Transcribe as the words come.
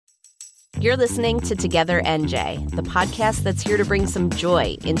You're listening to Together NJ, the podcast that's here to bring some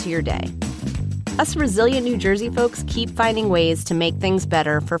joy into your day. Us resilient New Jersey folks keep finding ways to make things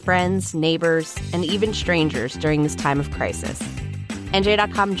better for friends, neighbors, and even strangers during this time of crisis.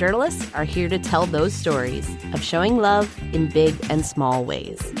 NJ.com journalists are here to tell those stories of showing love in big and small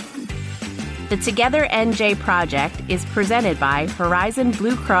ways. The Together NJ project is presented by Horizon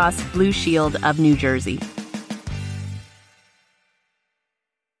Blue Cross Blue Shield of New Jersey.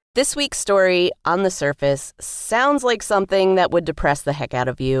 This week's story, on the surface, sounds like something that would depress the heck out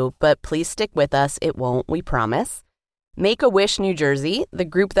of you, but please stick with us. It won't, we promise. Make-A-Wish New Jersey, the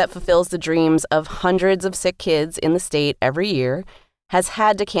group that fulfills the dreams of hundreds of sick kids in the state every year, has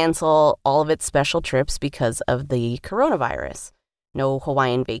had to cancel all of its special trips because of the coronavirus. No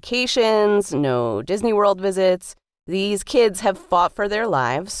Hawaiian vacations, no Disney World visits. These kids have fought for their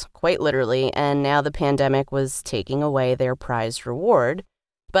lives, quite literally, and now the pandemic was taking away their prized reward.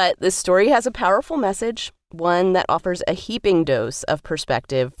 But this story has a powerful message, one that offers a heaping dose of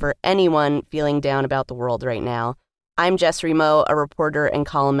perspective for anyone feeling down about the world right now. I'm Jess Remo, a reporter and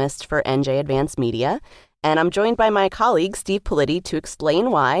columnist for NJ Advance Media, and I'm joined by my colleague, Steve Politi, to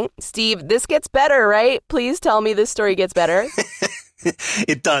explain why. Steve, this gets better, right? Please tell me this story gets better.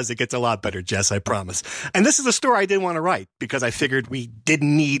 It does. It gets a lot better, Jess, I promise. And this is a story I didn't want to write because I figured we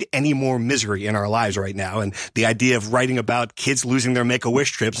didn't need any more misery in our lives right now. And the idea of writing about kids losing their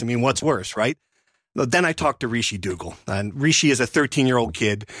Make-A-Wish trips, I mean, what's worse, right? Then I talked to Rishi Dougal. And Rishi is a 13-year-old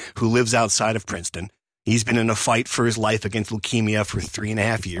kid who lives outside of Princeton. He's been in a fight for his life against leukemia for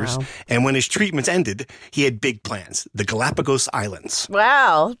 3.5 years. Wow. And when his treatments ended, he had big plans, the Galapagos Islands.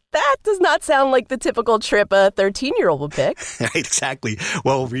 Wow, that does not sound like the typical trip a 13-year-old would pick. Right, exactly.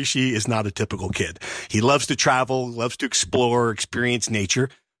 Well, Rishi is not a typical kid. He loves to travel, loves to explore, experience nature.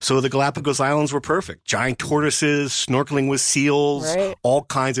 So the Galapagos Islands were perfect. Giant tortoises, snorkeling with seals, right. All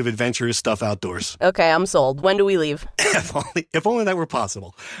kinds of adventurous stuff outdoors. Okay, I'm sold. When do we leave? If only that were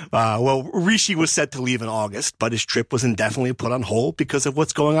possible. Well, Rishi was set to leave in August, but his trip was indefinitely put on hold because of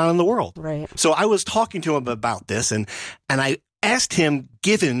what's going on in the world. Right. So I was talking to him about this, and I asked him,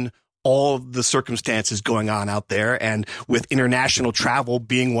 given all the circumstances going on out there and with international travel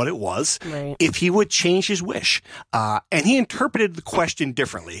being what it was, right, if he would change his wish. And he interpreted the question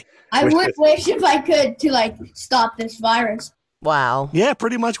differently. I would wish if I could to stop this virus. Wow. Yeah,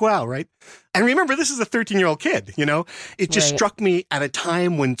 pretty much wow, right? And remember, this is a 13-year-old kid, you know? It just struck me at a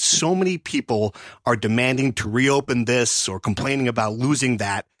time when so many people are demanding to reopen this or complaining about losing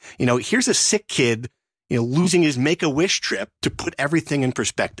that. You know, here's a sick kid, you know, losing his Make-A-Wish trip to put everything in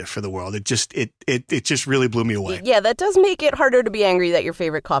perspective for the world. It just really blew me away. Yeah, that does make it harder to be angry that your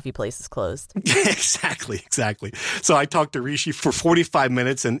favorite coffee place is closed. Exactly. So I talked to Rishi for 45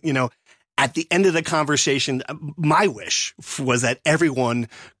 minutes and, you know, at the end of the conversation, my wish was that everyone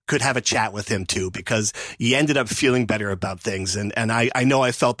could have a chat with him too, because he ended up feeling better about things. And I know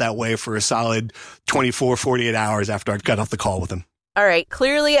I felt that way for a solid 24, 48 hours after I got off the call with him. All right.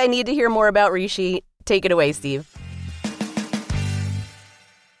 Clearly, I need to hear more about Rishi. Take it away, Steve.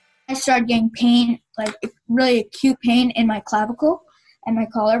 I started getting pain, really acute pain in my clavicle and my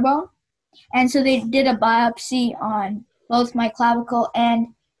collarbone. And so they did a biopsy on both my clavicle and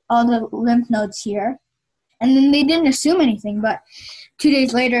all the lymph nodes here. And then they didn't assume anything, but 2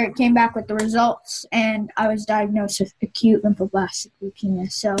 days later it came back with the results and I was diagnosed with acute lymphoblastic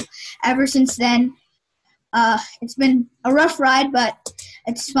leukemia. So ever since then, it's been a rough ride, but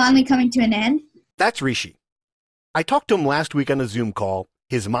it's finally coming to an end. That's Rishi. I talked to him last week on a Zoom call,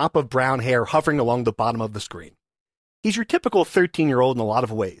 his mop of brown hair hovering along the bottom of the screen. He's your typical 13-year-old in a lot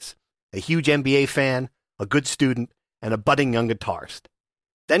of ways. A huge NBA fan, a good student, and a budding young guitarist.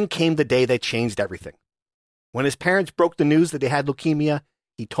 Then came the day that changed everything. When his parents broke the news that they had leukemia,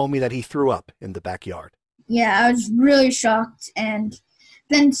 he told me that he threw up in the backyard. Yeah, I was really shocked and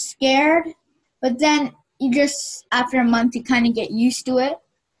then scared. But then after a month, you kind of get used to it.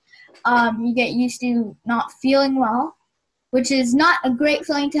 You get used to not feeling well, which is not a great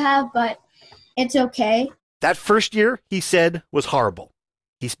feeling to have, but it's okay. That first year, he said, was horrible.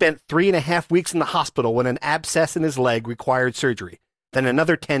 He spent 3.5 weeks in the hospital when an abscess in his leg required surgery, then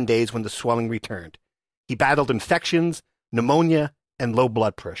another 10 days when the swelling returned. He battled infections, pneumonia, and low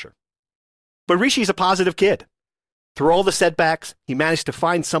blood pressure. But Rishi's a positive kid. Through all the setbacks, he managed to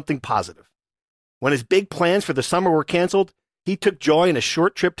find something positive. When his big plans for the summer were canceled, he took joy in a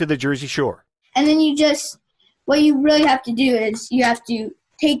short trip to the Jersey Shore. And then what you really have to do is you have to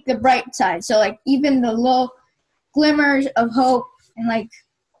take the bright side. So even the little glimmers of hope and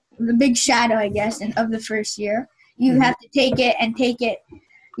the big shadow, I guess, of the first year, you have to take it and take it.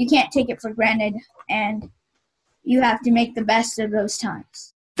 You can't take it for granted, and you have to make the best of those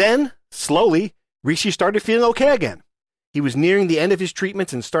times. Then Slowly, Rishi started feeling okay again. He was nearing the end of his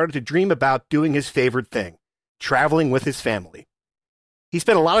treatments and started to dream about doing his favorite thing, traveling with his family. He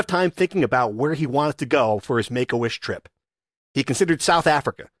spent a lot of time thinking about where he wanted to go for his Make-A-Wish trip. He considered South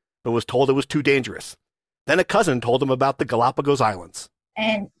Africa, but was told it was too dangerous. Then a cousin told him about the Galapagos Islands.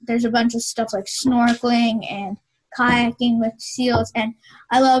 And there's a bunch of stuff like snorkeling and kayaking with seals. And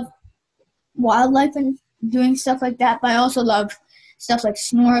I love wildlife and doing stuff like that, but I also love stuff like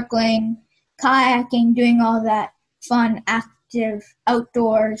snorkeling, kayaking, doing all that fun, active,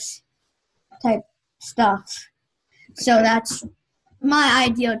 outdoors type stuff. So that's my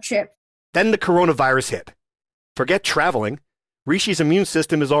ideal trip. Then the coronavirus hit. Forget traveling. Rishi's immune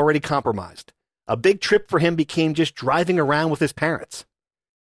system is already compromised. A big trip for him became just driving around with his parents.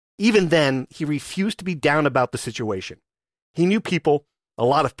 Even then, he refused to be down about the situation. He knew people, a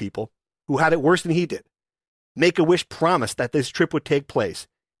lot of people, who had it worse than he did. Make-A-Wish promised that this trip would take place,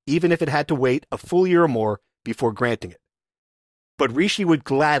 even if it had to wait a full year or more before granting it. But Rishi would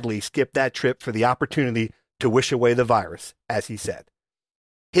gladly skip that trip for the opportunity to wish away the virus, as he said.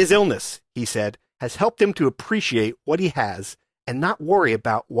 His illness, he said, has helped him to appreciate what he has and not worry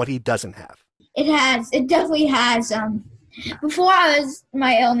about what he doesn't have. It definitely has. Before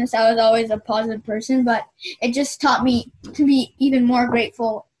my illness, I was always a positive person, but it just taught me to be even more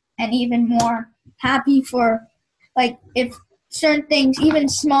grateful and even more happy for, like, if certain things, even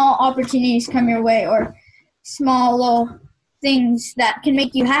small opportunities come your way or small little things that can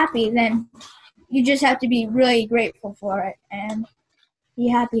make you happy, then you just have to be really grateful for it and be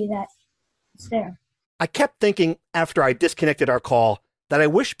happy that it's there. I kept thinking after I disconnected our call that I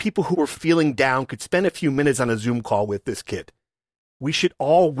wish people who were feeling down could spend a few minutes on a Zoom call with this kid. We should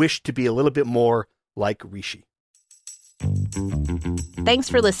all wish to be a little bit more like Rishi. Thanks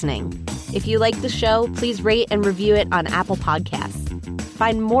for listening. If you like the show, please rate and review it on Apple Podcasts.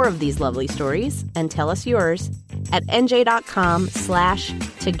 Find more of these lovely stories and tell us yours at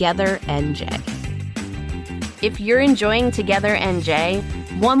nj.com/togethernj. If you're enjoying Together NJ,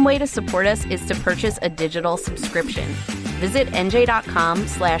 one way to support us is to purchase a digital subscription. Visit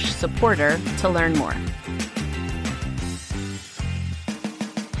nj.com/supporter to learn more.